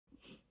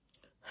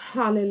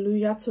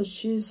Hallelujah to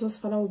Jesus.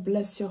 Father, we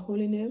bless your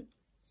holy name.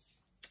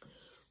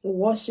 We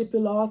worship you,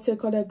 Lord.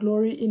 Take all the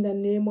glory in the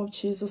name of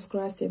Jesus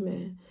Christ.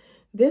 Amen.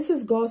 This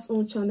is God's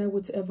own channel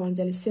with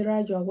Evangelist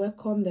Sarah. You are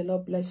welcome. The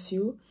Lord bless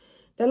you.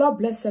 The Lord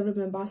bless every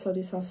member of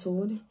this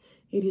household.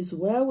 It is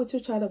well with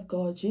you, child of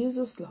God.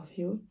 Jesus love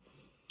you.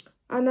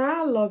 And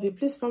I love you.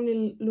 Please,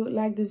 family,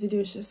 like this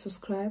video, share,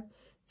 subscribe.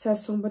 Tell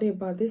somebody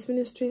about this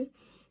ministry.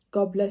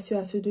 God bless you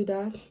as you do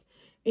that.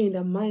 In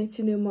the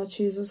mighty name of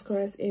Jesus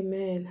Christ.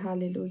 Amen.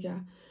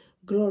 Hallelujah.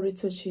 Glory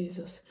to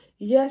Jesus.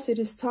 Yes, it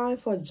is time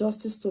for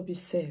justice to be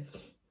served.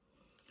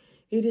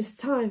 It is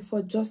time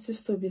for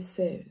justice to be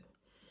served.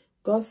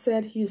 God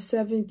said he is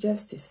serving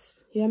justice.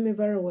 Hear me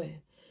very well.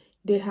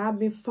 They have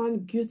been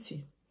found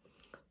guilty.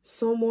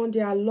 Someone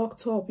they are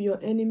locked up. Your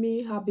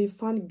enemy have been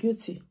found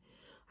guilty.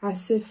 I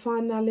say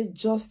finally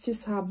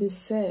justice have been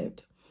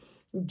served.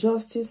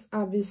 Justice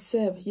have been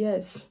served.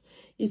 Yes.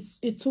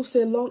 It took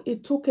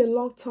a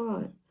long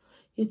time.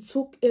 It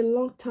took a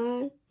long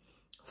time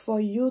for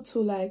you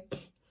to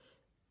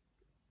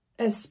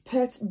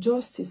expect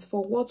justice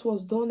for what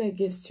was done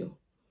against you.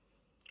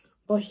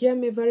 But hear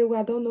me very well.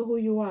 I don't know who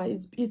you are.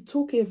 It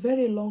took a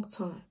very long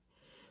time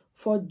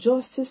for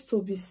justice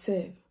to be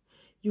served.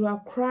 You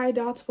have cried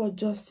out for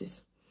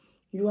justice.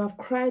 You have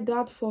cried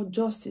out for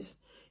justice.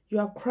 You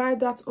have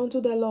cried out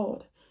unto the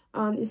Lord.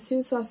 And it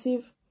seems as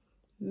if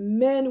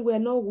men were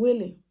not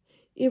willing,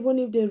 even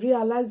if they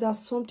realized that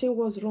something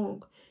was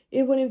wrong,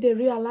 even if they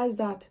realized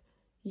that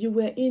you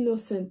were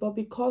innocent. But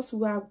because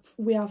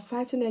we are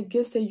fighting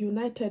against a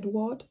united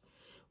world,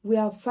 we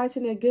are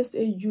fighting against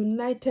a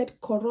united,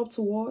 corrupt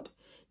world,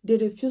 they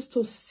refuse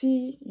to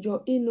see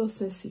your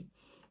innocency.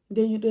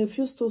 They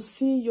refuse to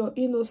see your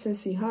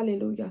innocency.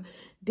 Hallelujah.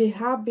 They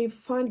have been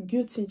found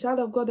guilty. Child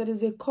of God, there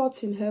is a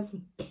court in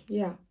heaven.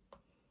 Yeah.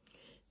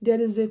 There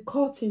is a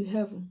court in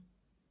heaven.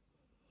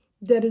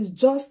 There is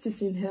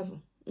justice in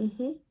heaven.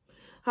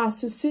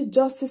 As you see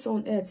justice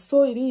on earth,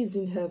 so it is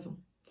in heaven.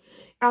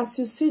 As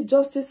you see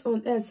justice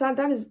on earth, so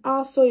that is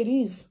also it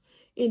is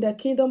in the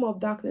kingdom of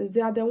darkness.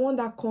 They are the one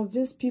that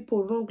convince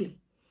people wrongly.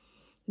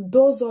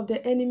 Those of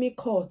the enemy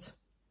court,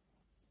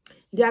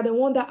 they are the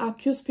one that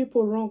accuse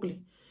people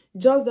wrongly.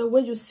 Just the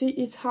way you see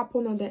it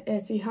happen on the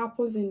earth, it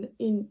happens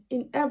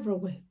in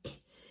everywhere.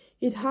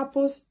 It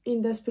happens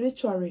in the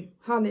spiritual realm.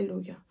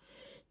 Hallelujah.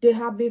 They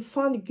have been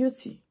found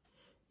guilty.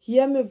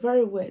 Hear me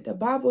very well. The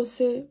Bible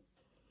says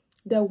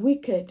the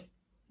wicked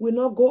will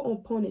not go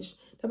unpunished.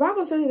 The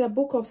Bible says in the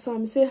book of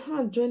Psalms, say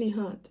hand joining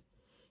hand.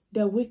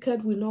 The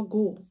wicked will not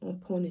go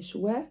unpunished.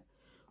 Where?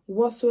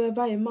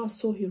 Whatsoever a man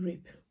sow he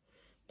reap.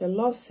 The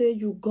Lord say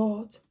you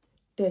got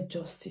the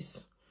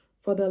justice.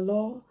 For the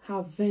Lord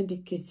have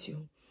vindicated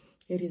you.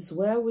 It is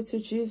well with you.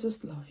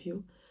 Jesus love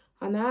you.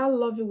 And I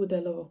love you with the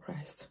love of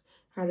Christ.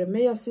 I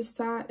remain your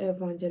sister,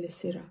 Evangelist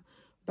Sarah.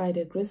 By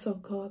the grace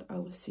of God, I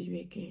will see you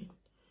again.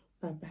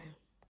 Bye-bye.